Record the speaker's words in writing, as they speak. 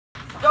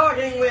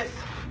starting with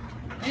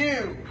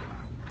you.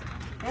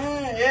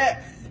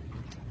 Yes.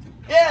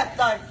 Yes,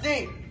 I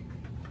see.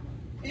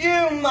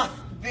 You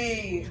must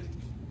be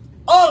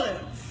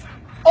Olive.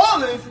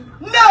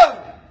 Olive?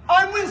 No!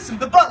 I'm Winsome,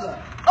 the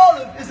butler.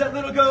 Olive is that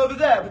little girl over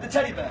there with the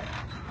teddy bear.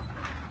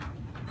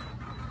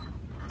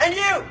 And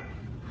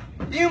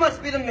you? You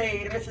must be the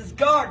maid, Mrs.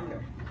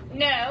 Gardner.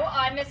 No,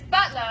 I'm Miss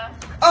Butler.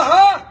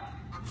 Uh-huh!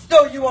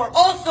 So you are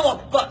also a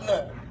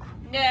butler.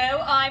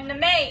 No, I'm the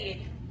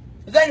maid.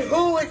 Then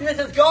who is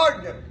Mrs.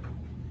 Gardner?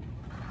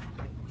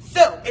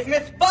 So, if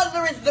Miss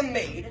Butler is the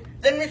maid,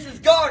 then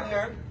Mrs.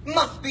 Gardner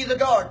must be the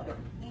gardener.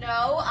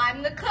 No,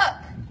 I'm the cook.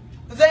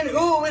 Then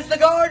who is the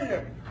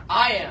gardener?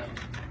 I am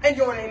And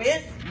your name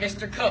is?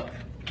 Mr. Cook.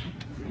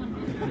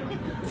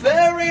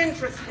 Very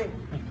interesting.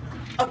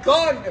 A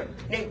gardener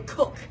named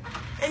Cook,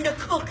 and a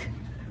cook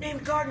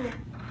named Gardner.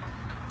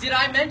 Did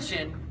I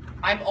mention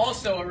I'm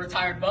also a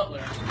retired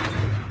butler?